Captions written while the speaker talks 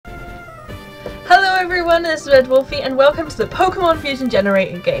Hello everyone, this is Red Wolfie and welcome to the Pokemon Fusion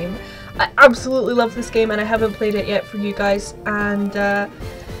Generator game. I absolutely love this game and I haven't played it yet for you guys, and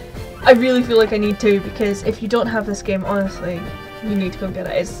I really feel like I need to, because if you don't have this game, honestly, you need to go get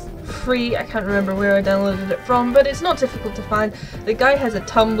it. It's free. I can't remember where I downloaded it from, but it's not difficult to find. The guy has a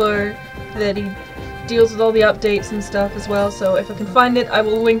Tumblr that he deals with all the updates and stuff as well, so if I can find it, I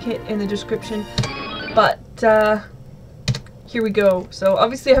will link it in the description. But here we go. So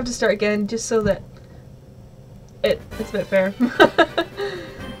obviously I have to start again just so that it's a bit fair.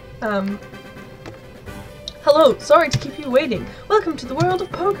 Hello, sorry to keep you waiting. Welcome to the world of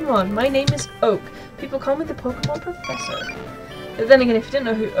Pokemon. My name is Oak. People call me the Pokemon Professor. But then again, if you didn't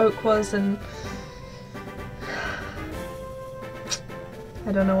know who Oak was, then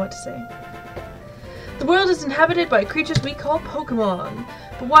I don't know what to say. The world is inhabited by creatures we call Pokemon.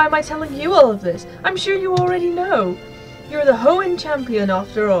 But why am I telling you all of this? I'm sure you already know. You're the Hoenn champion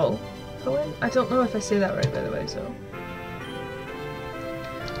after all. Hoenn? I don't know if I say that right, by the way, so.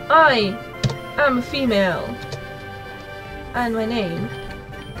 I am a female. And my name.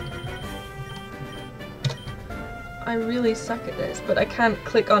 I really suck at this, but I can't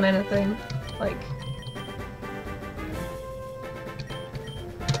click on anything. Like.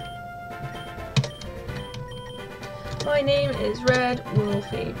 My name is Red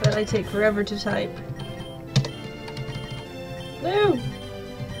Wolfie, but I take forever to type. No!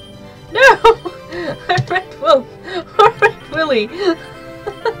 No! I'm Red Wolf! Or Red Willy!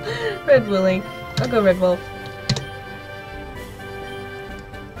 Red Willy. I'll go Red Wolf.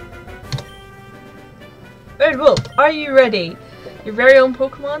 Red Wolf, are you ready? Your very own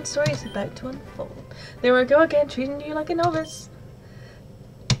Pokemon story is about to unfold. There we go again, treating you like a novice.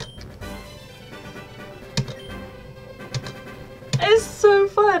 It's so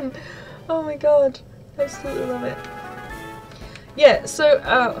fun! Oh my god. I absolutely love it. Yeah,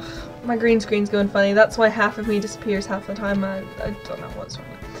 so, my green screen's going funny. That's why half of me disappears half the time. I don't know what's wrong.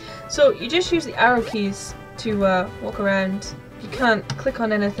 So, you just use the arrow keys to walk around. You can't click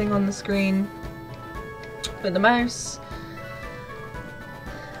on anything on the screen with the mouse.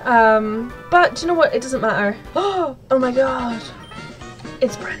 But, do you know what? It doesn't matter. Oh my god!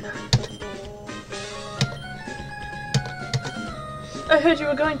 It's Brenda. I heard you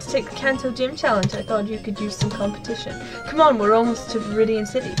were going to take the Kanto Gym Challenge. I thought you could use some competition. Come on, we're almost to Viridian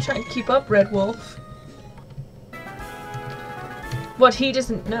City. Try and keep up, Red Wolf. What he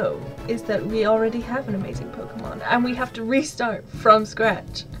doesn't know is that we already have an amazing Pokemon, and we have to restart from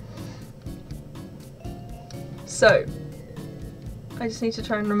scratch. So, I just need to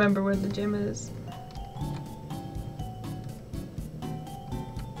try and remember where the gym is.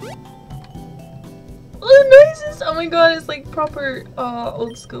 Oh my god, it's like proper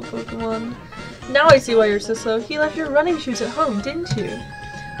old school Pokemon. Now I see why you're so slow. You left your running shoes at home, didn't you?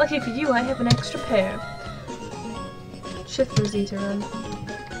 Lucky for you, I have an extra pair. Shift for Z to run.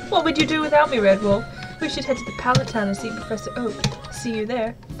 What would you do without me, Red Wolf? We should head to the Pallet Town and see Professor Oak. See you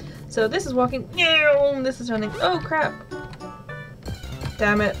there. So this is walking. This is running. Oh crap.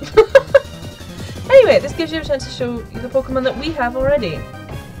 Damn it. Anyway, this gives you a chance to show you the Pokemon that we have already.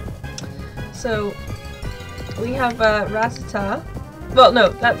 So we have Rattata. Well, no,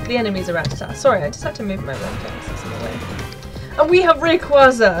 the enemy's a Rattata. Sorry, I just had to move my one in the way. And we have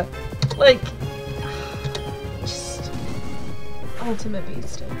Rayquaza! Like, just ultimate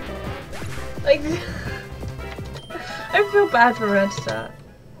beast. Like, I feel bad for Rattata.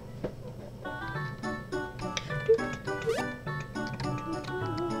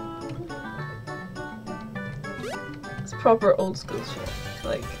 It's proper old school shit.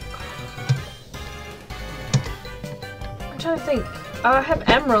 Like, I'm trying to think. I have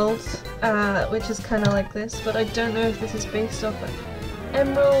Emerald, which is kind of like this, but I don't know if this is based off of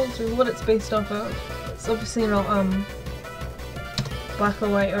Emerald or what it's based off of. It's obviously not Black or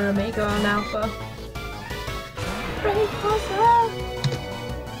White or Omega and Alpha. Rayquaza!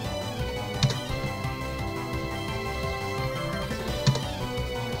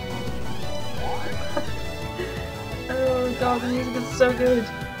 Oh god, the music is so good.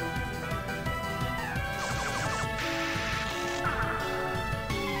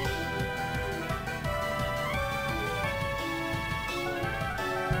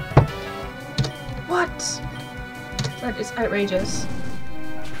 What? That is outrageous.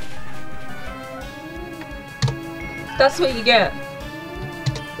 That's what you get.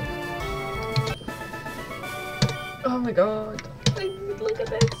 Oh my god. Look at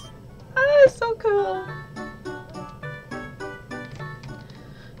this. Ah, it's so cool.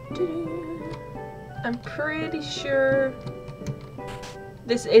 I'm pretty sure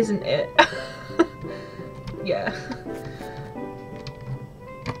this isn't it. Yeah.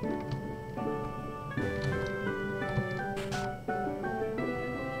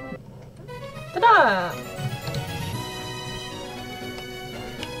 Ta-da!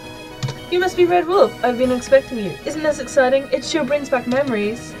 You must be Red Wolf. I've been expecting you. Isn't this exciting? It sure brings back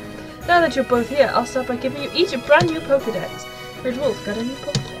memories. Now that you're both here, I'll start by giving you each a brand new Pokedex. Red Wolf got a new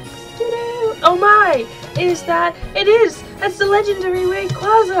Pokedex. Doo-doo! Oh my! Is that? It is! That's the legendary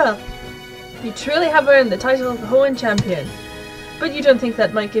Rayquaza! You truly have earned the title of the Hoenn Champion. But you don't think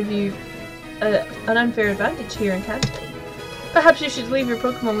that might give you an unfair advantage here in Kanto? Perhaps you should leave your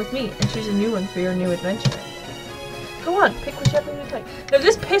Pokemon with me and choose a new one for your new adventure. Go on, pick whichever you like. Now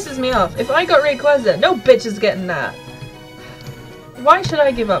this pisses me off. If I got Rayquaza, no bitch is getting that. Why should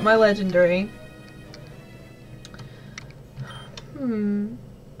I give up my legendary?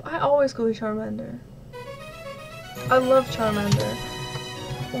 I always go with Charmander. I love Charmander.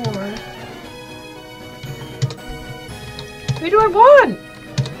 Or... who do I want?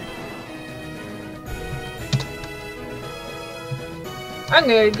 I'm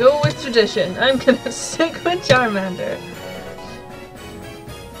gonna go with tradition. I'm gonna stick with Charmander.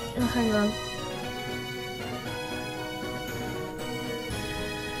 Oh, hang on.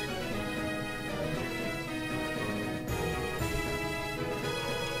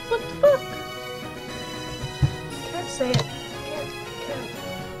 What the fuck? Can't say it.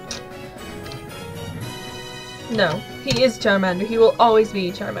 Can't. No, he is Charmander. He will always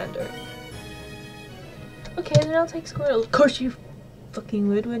be Charmander. Okay, then I'll take Squirtle. Of course you fucking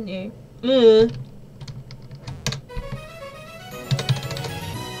would, wouldn't you? I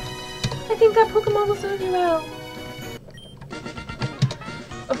think that Pokemon will serve you well.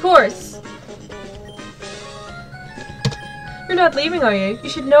 Of course. You're not leaving, are you? You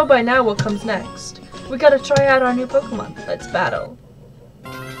should know by now what comes next. We gotta try out our new Pokemon. Let's battle.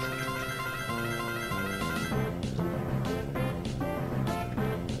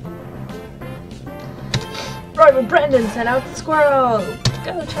 Rival Brendan sent out the Squirtle!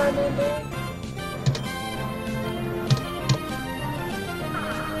 Go, Charmander!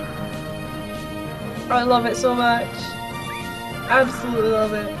 I love it so much. Absolutely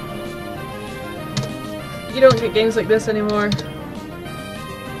love it. You don't get games like this anymore.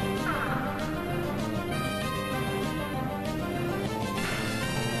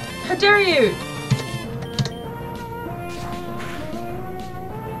 How dare you!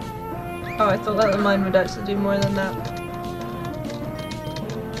 Oh, I thought that mine would actually do more than that.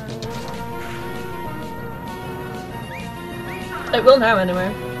 It will now,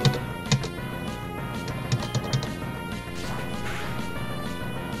 anyway.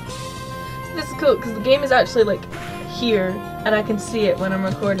 So this is cool, because the game is actually, like, here, and I can see it when I'm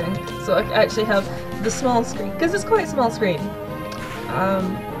recording. So I actually have the small screen, because it's quite a small screen.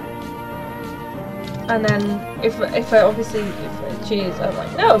 And then, if I choose, I'm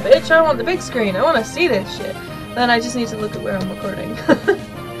like, no bitch, I want the big screen, I want to see this shit. Then I just need to look at where I'm recording.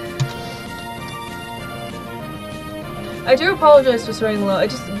 I do apologize for swearing a lot,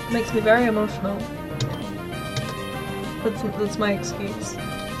 it just makes me very emotional. That's my excuse.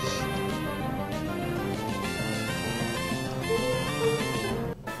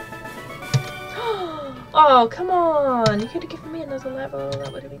 Oh, come on! You could have given me another level,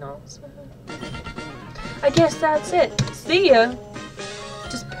 that would have been awesome. I guess that's it. See ya!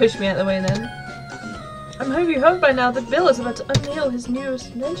 Just push me out of the way then. I'm hoping you heard by now that Bill is about to unveil his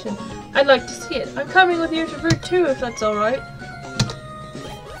newest invention. I'd like to see it. I'm coming with you to Route 2 if that's alright.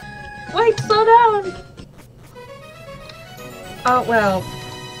 Wait, slow down! Oh, well.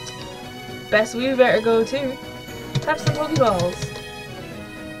 Best we better go too. Have some Pokeballs.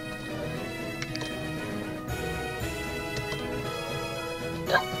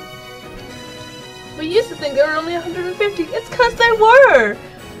 We used to think there were only 150. It's because they were!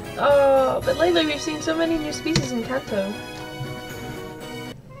 Oh, but lately we've seen so many new species in Kanto.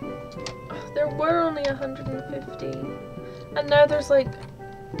 There were only 150. And now there's like,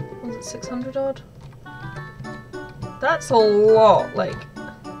 was it 600 odd? That's a lot, like,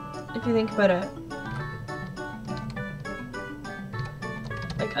 if you think about it.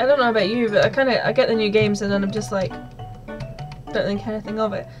 Like, I don't know about you, but I get the new games and then I'm just like, don't think anything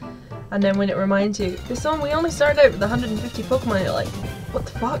of it. And then when it reminds you, this one we only started out with 150 Pokemon, and you're like, what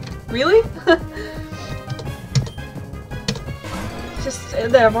the fuck? Really? Just,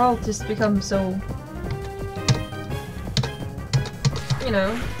 they've all just become so, you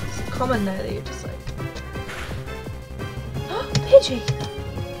know, it's common now that you're just like, oh, Pidgey!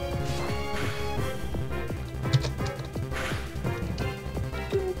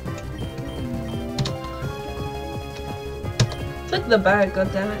 Click the bag,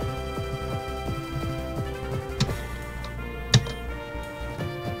 goddammit.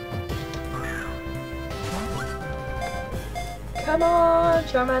 Come on,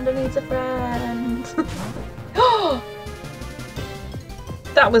 Charmander needs a friend.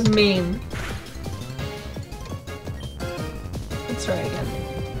 That was mean. Let's try again.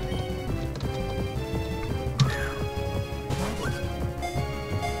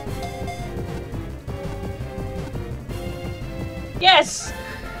 Yes!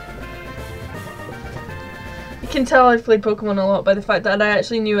 You can tell I've played Pokemon a lot by the fact that I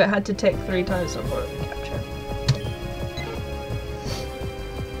actually knew it had to take 3 times before it would capture.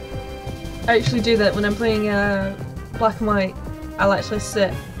 I actually do that when I'm playing Black and White. I'll actually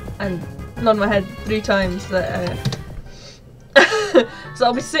sit and nod my head 3 times that so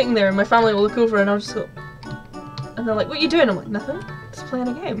I'll be sitting there and my family will look over and I'll just go, and they're like, what are you doing? I'm like, nothing, just playing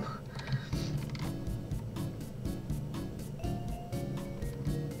a game.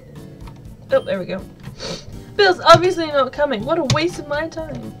 Oh, there we go. Bill's obviously not coming. What a waste of my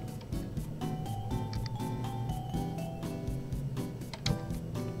time.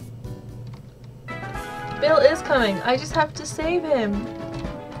 Bill is coming. I just have to save him.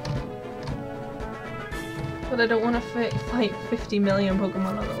 But I don't want to fight 50 million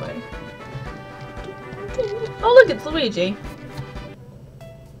Pokemon on the way. Oh look, it's Luigi.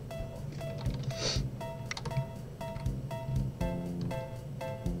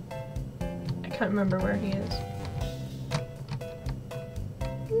 I can't remember where he is.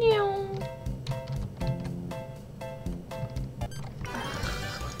 Meow.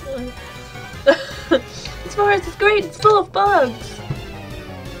 This forest is great, it's full of bugs!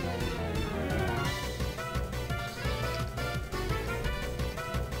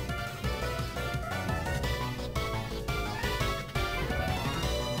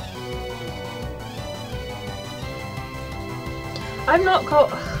 I'm not caught.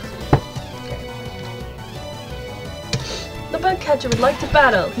 The bug catcher would like to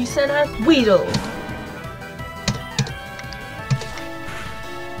battle. He sent out Weedle.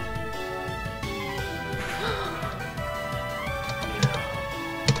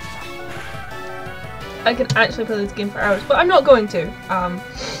 I can actually play this game for hours, but I'm not going to.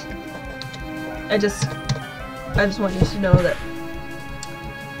 I just want you to know that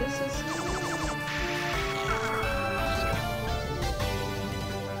this is.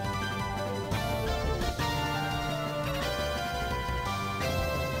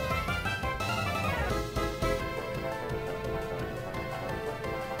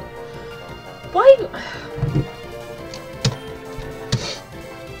 Why?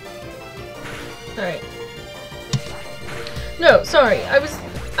 Alright. No, sorry.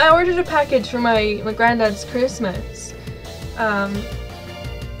 I ordered a package for my granddad's Christmas.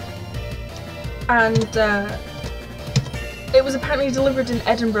 It was apparently delivered in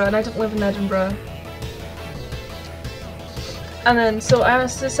Edinburgh and I don't live in Edinburgh. And then so I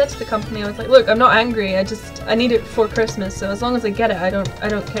said to the company, I was like, look, I'm not angry, I need it for Christmas, so as long as I get it, I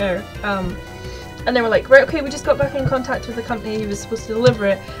don't care. And they were like, right, okay, we just got back in contact with the company who was supposed to deliver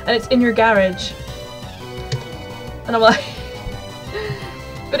it, and it's in your garage. And I'm like,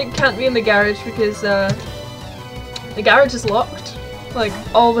 but it can't be in the garage because the garage is locked, like,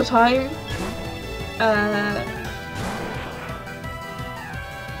 all the time.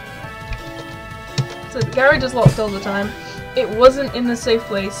 So the garage is locked all the time. It wasn't in the safe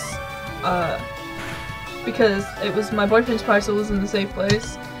place, because it was my boyfriend's parcel was in the safe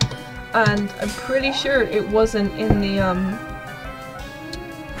place. And I'm pretty sure it wasn't in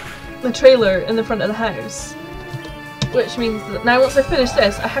the trailer in the front of the house. Which means that now once I finish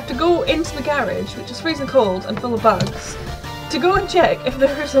this, I have to go into the garage, which is freezing cold and full of bugs, to go and check if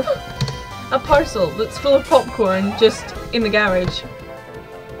there's a parcel that's full of popcorn just in the garage.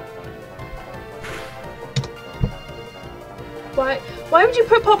 Why would you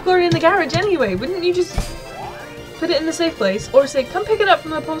put popcorn in the garage anyway? Wouldn't you just put it in the safe place, or say, come pick it up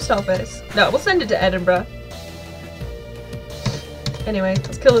from the post office? No, we'll send it to Edinburgh. Anyway,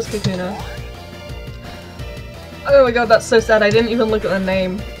 let's kill this Kakuna. Oh my god, that's so sad, I didn't even look at the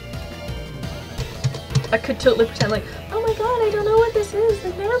name. I could totally pretend like, oh my god, I don't know what this is,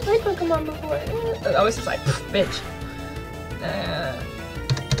 I've never played Pokemon before. I was just like, bitch.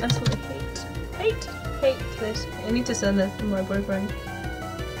 That's what I hate this. I need to send this to my boyfriend.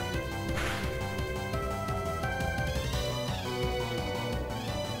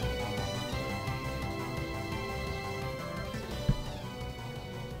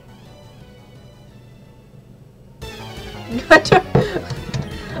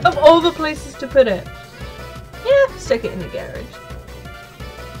 Of all the places to put it. Yeah, stick it in the garage.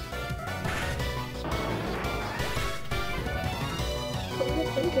 What were you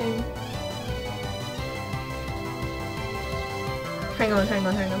thinking? Hang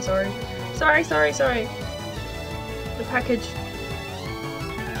on, sorry. Sorry. The package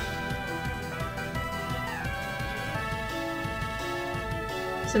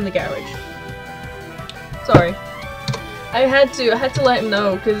It's in the garage. Sorry. I had to let him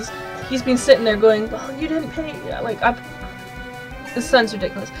know because he's been sitting there going, well, you didn't pay. Like, this sounds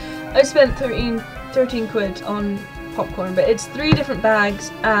ridiculous. I spent 13 quid on popcorn, but it's 3 different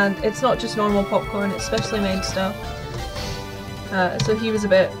bags and it's not just normal popcorn, it's specially made stuff. So he was a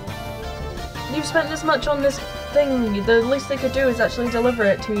bit, you've spent this much on this thing, the least they could do is actually deliver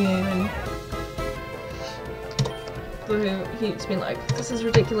it to you, and so he's been like, this is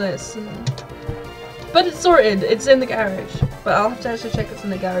ridiculous. But it's sorted, it's in the garage. But I'll have to actually check it's in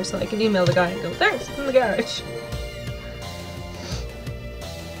the garage so I can email the guy and go, thanks, it's in the garage.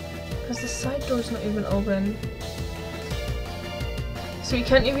 Because the side door's not even open. So you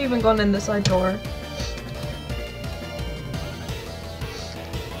can't have even gone in the side door.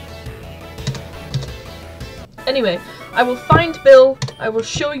 Anyway, I will find Bill, I will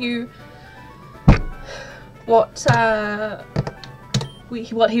show you what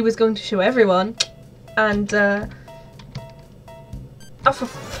he was going to show everyone, and I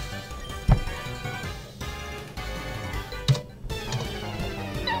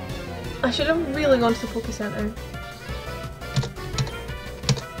should have really gone to the Poké Center.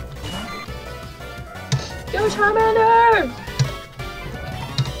 Go Charmander!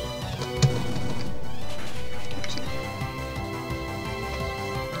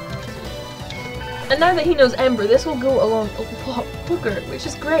 And now that he knows Ember, this will go along a lot quicker, which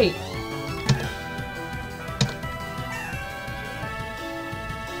is great.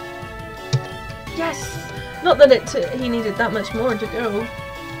 Yes! Not that he needed that much more to go.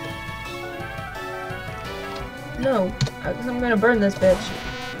 No, because I'm gonna burn this bitch.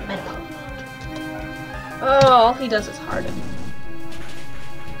 Oh, all he does is harden.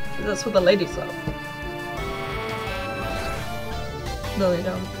 That's what the ladies love. No, they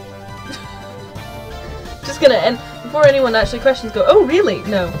don't. Just gonna end before anyone actually questions. Go, oh really?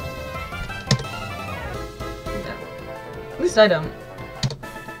 No. No. At least I don't.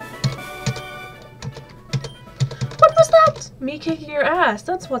 What was that? Me kicking your ass.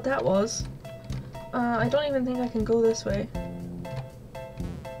 That's what that was. I don't even think I can go this way.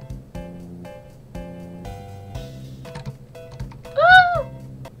 Ah!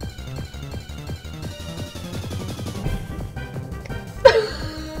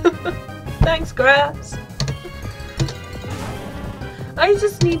 Thanks, grass. I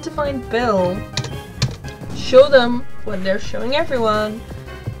just need to find Bill, show them what they're showing everyone,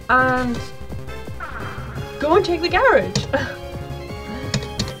 and go and check the garage.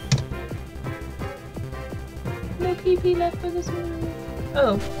 No PP left for this one.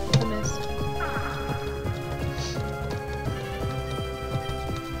 Oh, I missed.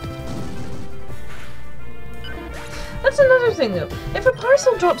 That's another thing though. If a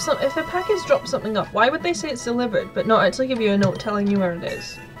package drops something up, why would they say it's delivered but not actually give you a note telling you where it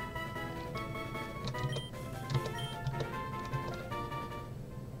is?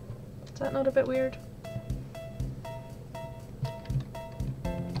 Is that not a bit weird?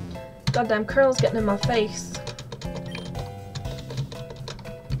 Goddamn curls getting in my face.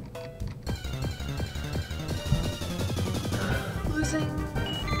 Losing.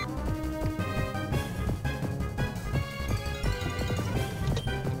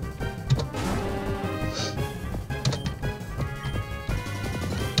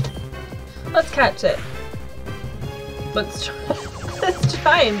 Let's catch it. Let's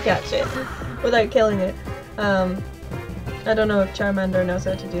try and catch it without killing it. I don't know if Charmander knows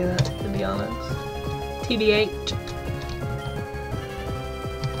how to do that, to be honest. TBH.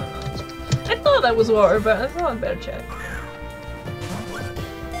 I thought that was water, but I thought I'd better check.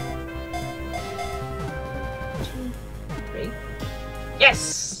 2, 3.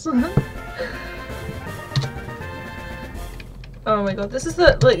 Yes! Oh my god, this is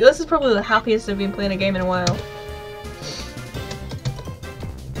probably the happiest I've been playing a game in a while.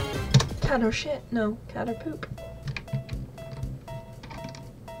 Cat or shit? No, cat or poop.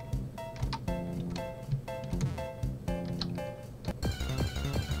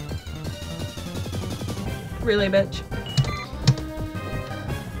 Really, bitch.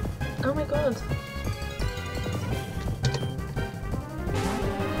 Oh my god.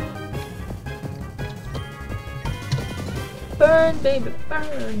 Burn, baby,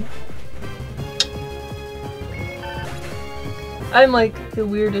 burn. I'm like the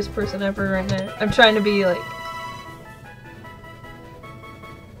weirdest person ever right now. I'm trying to be like...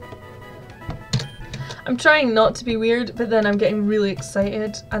 I'm trying not to be weird, but then I'm getting really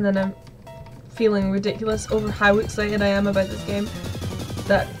excited, and then I'm feeling ridiculous over how excited I am about this game,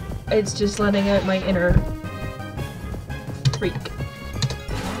 that it's just letting out my inner freak.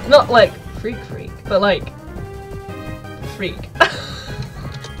 Not like freak, but like freak.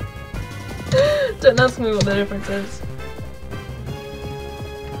 Don't ask me what the difference is.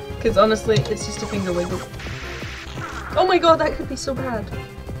 Because honestly, it's just a finger wiggle. Oh my god, that could be so bad.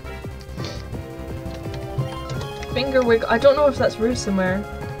 Finger wiggle. I don't know if that's rude somewhere.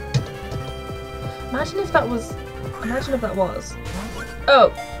 Imagine if that was. Imagine if that was.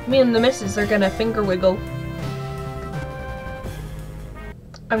 Oh, me and the missus are gonna finger wiggle.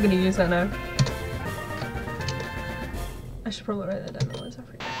 I'm gonna use that now. I should probably write that down. Otherwise I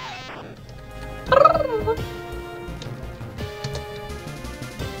forget.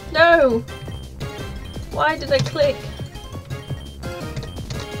 No! Why did I click?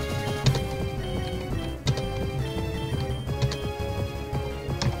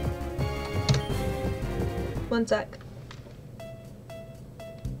 One sec.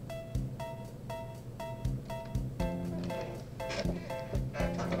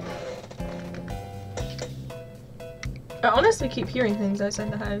 I honestly keep hearing things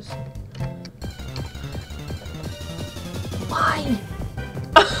outside the house. Why?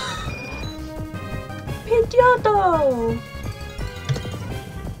 Pidgeotto!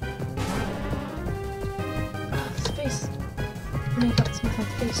 Oh, this face. Oh my god, this makes my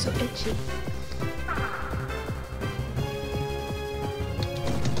face so itchy.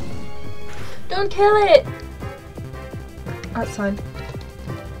 Don't kill it! That's fine.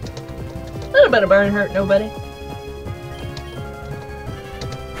 A little bit of burn hurt nobody.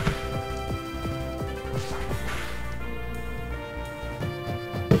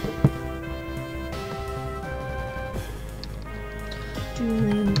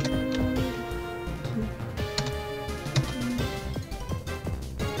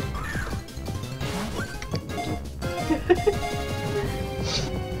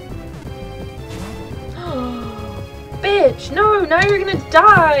 Bitch, no, now you're gonna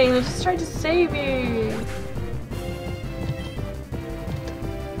die! I just tried to save you!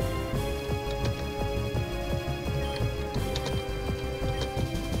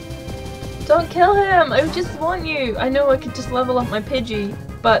 Don't kill him! I just want you! I know I could just level up my Pidgey,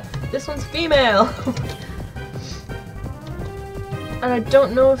 but this one's female! And I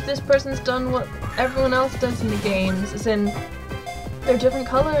don't know if this person's done what everyone else does in the games, as in, they're different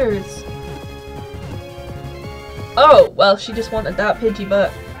colours. Oh, well, she just wanted that Pidgey,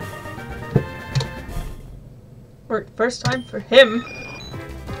 but first time for him.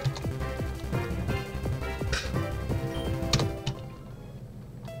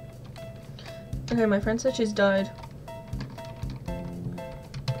 Okay, my friend said she's died.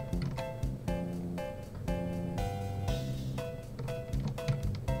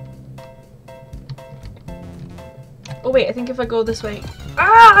 Oh wait, I think if I go this way...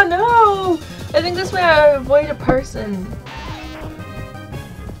 Ah, no! I think this way I avoid a person.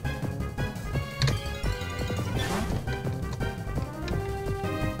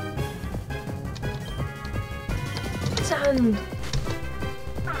 Sand!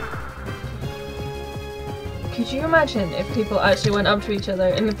 Could you imagine if people actually went up to each other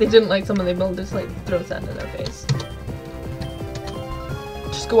and if they didn't like someone, they'd just like throw sand in their face?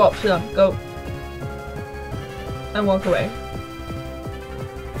 Just go up to them, go. And walk away.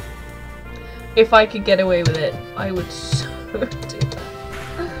 If I could get away with it, I would so do that.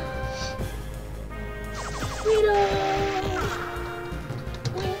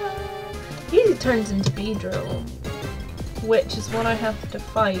 He turns into Beedrill, which is what I have to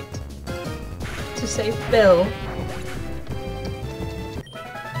fight to save Bill.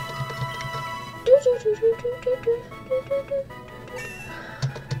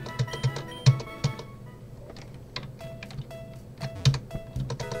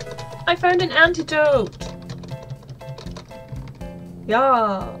 I found an antidote!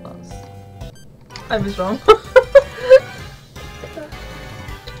 Yes! I was wrong.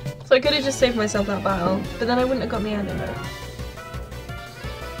 So I could have just saved myself that battle, but then I wouldn't have got the antidote.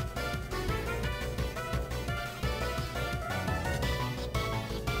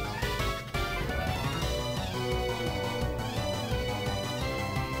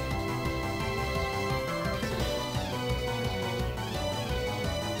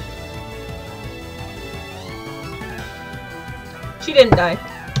 She didn't die.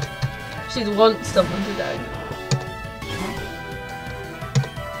 She wants someone to die.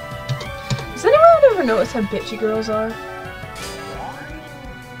 Does anyone ever notice how bitchy girls are?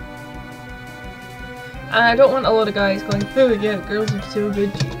 And I don't want a lot of guys going, oh yeah, girls are so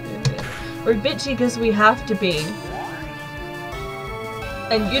bitchy. We're bitchy because we have to be.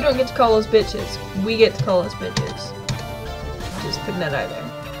 And you don't get to call us bitches. We get to call us bitches. Just putting that out there.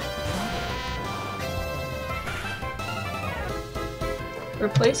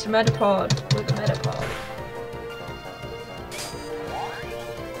 Replace your Metapod with a Metapod.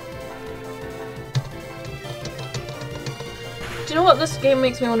 you know what this game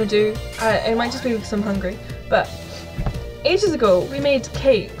makes me want to do? It might just be because I'm hungry, but ages ago we made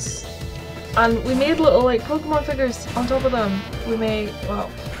cakes and we made little like Pokemon figures on top of them. We made,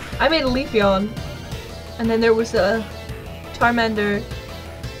 well, I made a Leafeon and then there was a Charmander,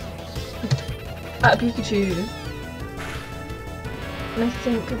 a Pikachu, and I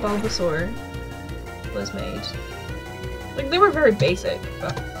think a Bulbasaur was made. Like they were very basic,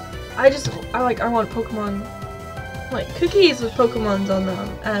 but I want Pokemon, like cookies with Pokemons on them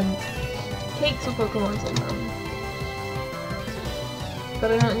and cakes with Pokemons on them.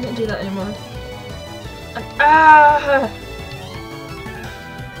 But I don't need to do that anymore.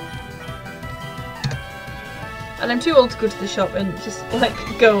 And I'm too old to go to the shop and just like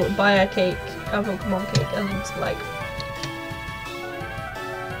go buy a cake, a Pokemon cake, and it's like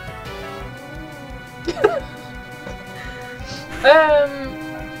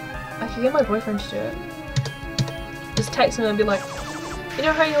I could get my boyfriend to do it. Just text him and be like, you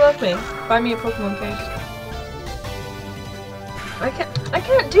know how you love me? Buy me a Pokemon cake. I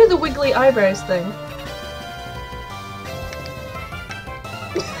can't do the wiggly eyebrows thing.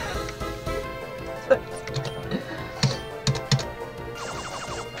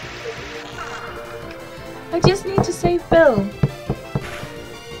 I just need to save Bill.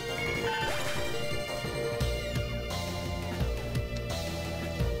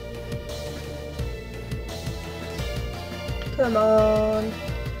 Come on.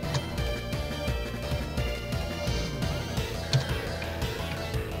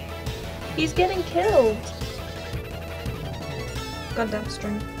 He's getting killed. Goddamn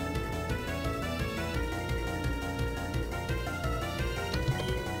string.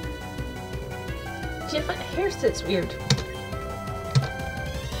 Do you find hair sits weird?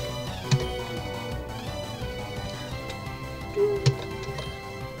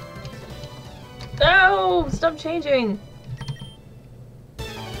 No! Stop changing!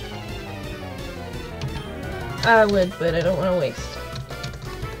 I would, but I don't want to waste.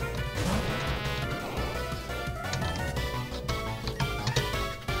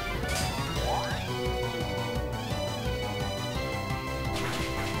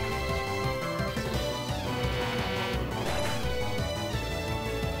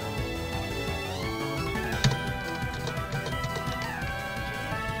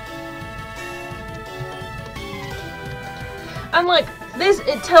 And like, this,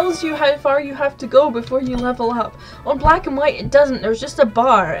 it tells you how far you have to go before you level up. On Black and White, it doesn't. There's just a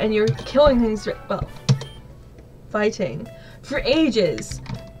bar, and you're killing things, well, fighting, for ages.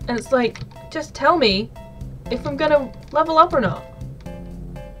 And it's like, just tell me if I'm gonna level up or not.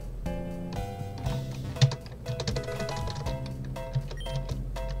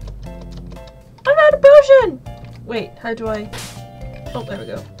 I'm out of potion! Wait, how do I... Oh, there we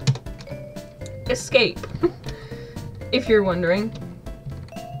go. Escape. If you're wondering.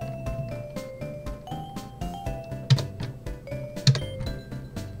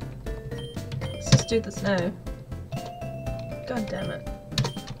 Let's just do this now. God damn it.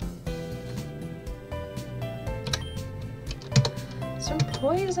 Some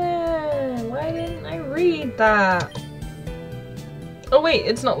poison! Why didn't I read that? Oh wait,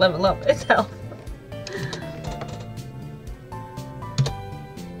 it's not level up, it's health.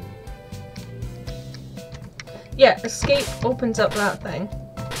 Yeah, escape opens up that thing.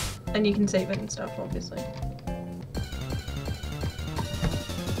 And you can save it and stuff, obviously.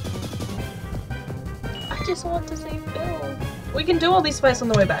 I just want to save Bill. We can do all these fights on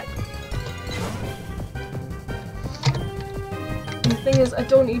the way back. And the thing is, I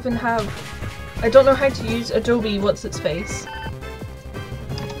don't know how to use Adobe What's-Its-Face.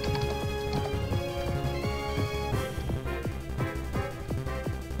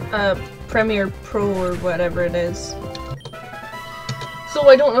 Premiere Pro or whatever it is. So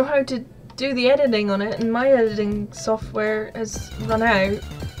I don't know how to do the editing on it, and my editing software has run out,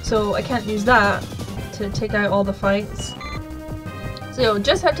 so I can't use that to take out all the fights. So you'll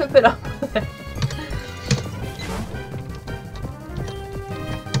just have to put up with it.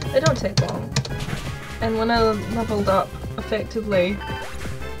 They don't take long. And when I leveled up effectively,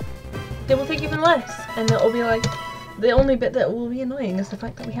 they will take even less, and it'll be like, the only bit that will be annoying is the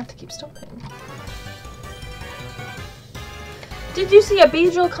fact that we have to keep stopping. Did you see a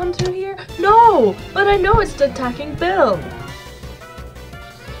Beedrill come through here? No! But I know it's attacking Bill!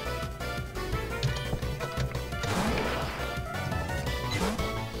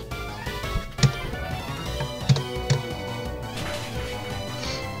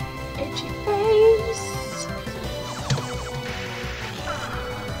 Itchy face!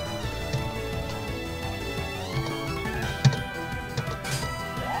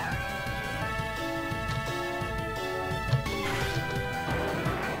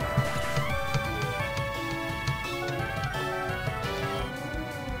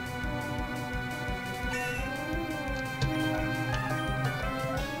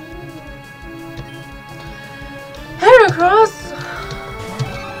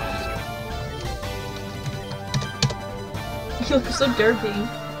 You look so derpy.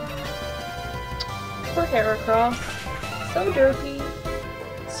 Poor Heracross. So derpy.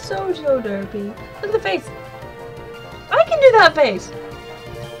 So derpy. Look at the face. I can do that face.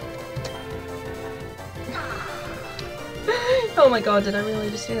 Oh my god, did I really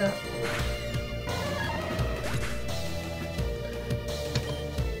just do that?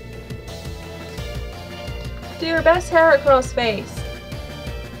 Do your best Heracross face.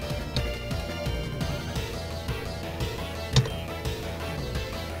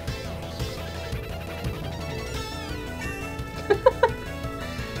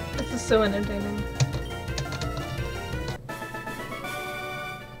 This is so entertaining.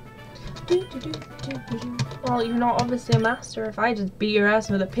 Well, you're not obviously a master if I just beat your ass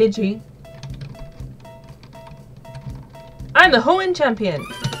with a Pidgey. I'm the Hoenn champion!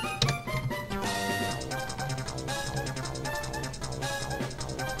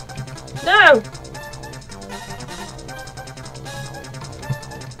 No!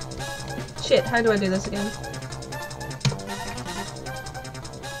 Shit, how do I do this again?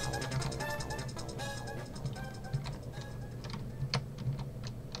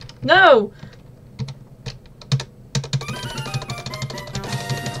 No!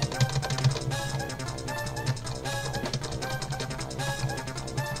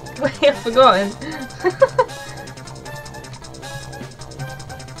 Wait, I've forgotten.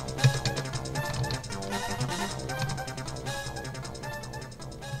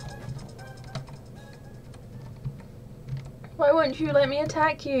 Why won't you let me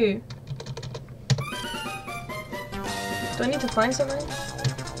attack you? Do I need to find something?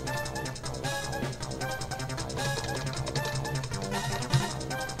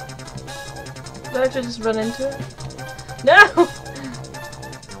 Do I have to just run into it? No!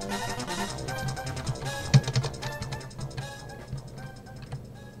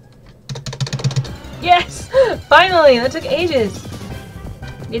 Yes! Finally! That took ages!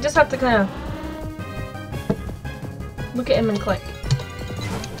 You just have to kind of look at him and click.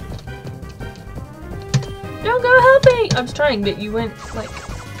 Don't go help me! I was trying, but you weren't, like,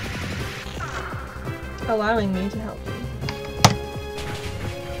 allowing me to help you.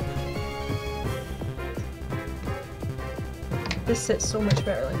 This sits so much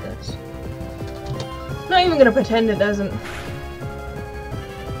better like this. Not even gonna pretend it doesn't.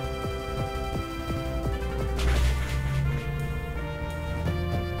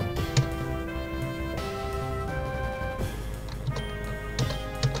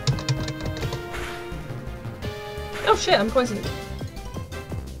 Oh shit, I'm poisoned.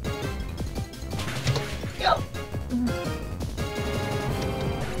 Go!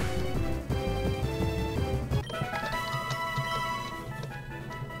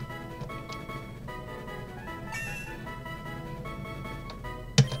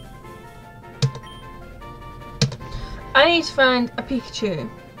 I need to find a Pikachu.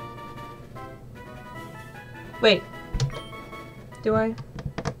 Wait. Do I?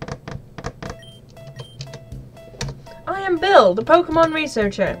 I am Bill, the Pokemon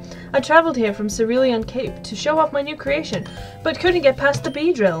researcher. I travelled here from Cerulean Cape to show off my new creation, but couldn't get past the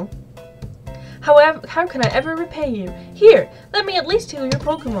Beedrill. However, how can I ever repay you? Here, let me at least heal your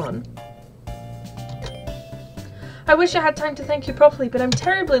Pokemon. I wish I had time to thank you properly, but I'm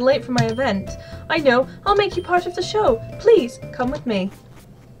terribly late for my event. I know, I'll make you part of the show. Please, come with me.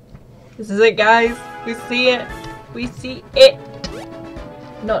 This is it, guys. We see it. We see it.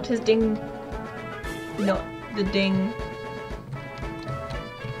 Not his ding. Not the ding.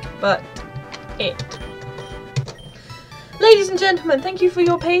 But it. Ladies and gentlemen, thank you for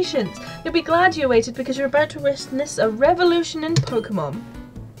your patience. You'll be glad you waited because you're about to witness a revolution in Pokemon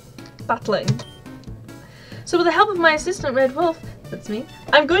battling. So with the help of my assistant Red Wolf, that's me,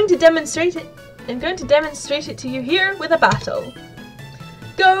 I'm going to demonstrate it to you here with a battle.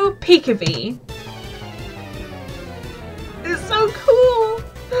 Go Pikachu! It's so cool!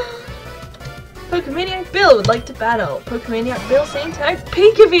 Pokemaniac Bill would like to battle. Pokemaniac Bill saying tag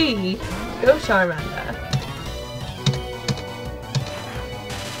Pikachu! Go Charmander.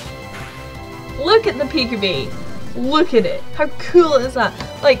 Look at the Pikachu! Look at it! How cool is that?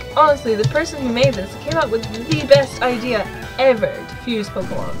 Like, honestly, the person who made this came up with the best idea ever to fuse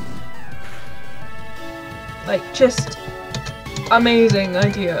Pokemon. Like, just amazing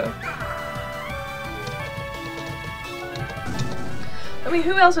idea. I mean,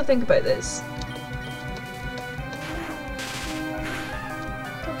 who else would think about this?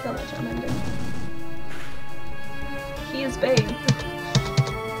 Don't kill that Charmander. He is Bane.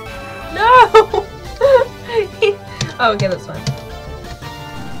 No! Oh, okay, that's fine.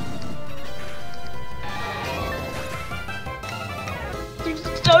 You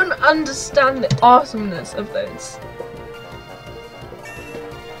just don't understand the awesomeness of those.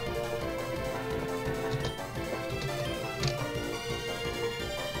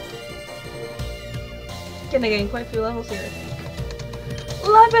 Gonna gain quite a few levels here.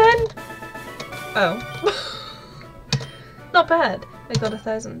 11! Oh. Not bad. I got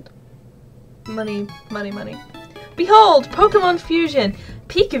 1,000. Money, money, money. Behold! Pokemon Fusion!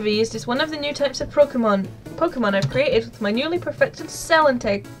 Pikachu is just one of the new types of Pokemon I've created with my newly perfected cell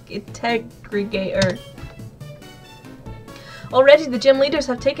integrator. Already the gym leaders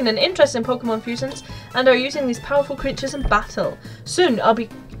have taken an interest in Pokemon fusions and are using these powerful creatures in battle. Soon I'll be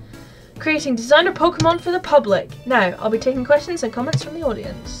creating designer Pokemon for the public. Now I'll be taking questions and comments from the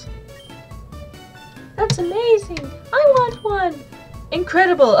audience. That's amazing! I want one!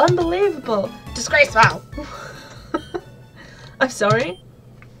 Incredible! Unbelievable! Disgraceful! I'm sorry?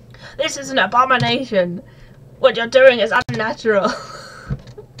 This is an abomination! What you're doing is unnatural!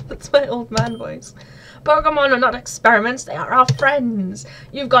 That's my old man voice. Pokemon are not experiments, they are our friends!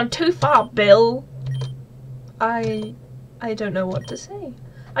 You've gone too far, Bill! I don't know what to say.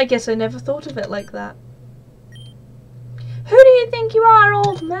 I guess I never thought of it like that. Who do you think you are,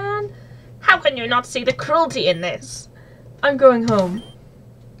 old man? How can you not see the cruelty in this? I'm going home.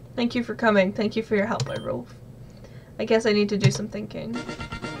 Thank you for coming. Thank you for your help, Redwolf. I guess I need to do some thinking.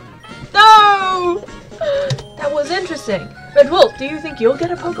 No! That was interesting. Redwolf, do you think you'll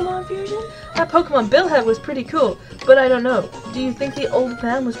get a Pokemon fusion? That Pokemon Bill had was pretty cool, but I don't know. Do you think the old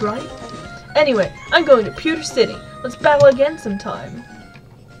man was right? Anyway, I'm going to Pewter City. Let's battle again sometime.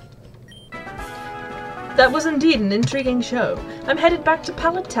 That was indeed an intriguing show. I'm headed back to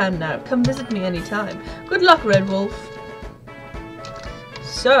Pallet Town now. Come visit me anytime. Good luck, Redwolf.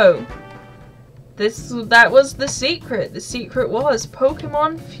 So, that was the secret. The secret was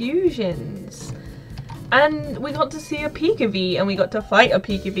Pokemon fusions. And we got to see a Pikachu, and we got to fight a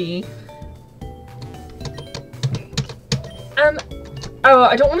Pikachu. Oh,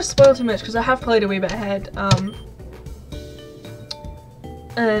 I don't want to spoil too much because I have played a wee bit ahead.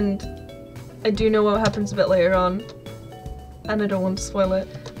 And I do know what happens a bit later on, and I don't want to spoil it,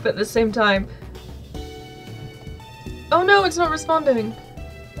 but at the same time... Oh no, it's not responding!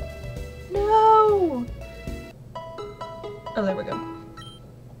 No! Oh, there we go.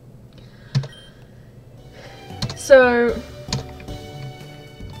 So,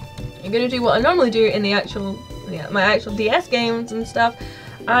 I'm gonna do what I normally do in the actual, my actual DS games and stuff.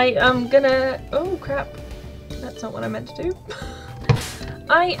 I am gonna... Oh crap, that's not what I meant to do.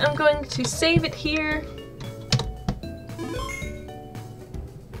 I am going to save it here.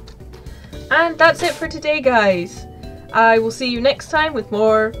 And that's it for today, guys. I will see you next time with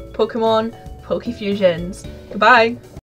more Pokemon Pokefusions. Goodbye.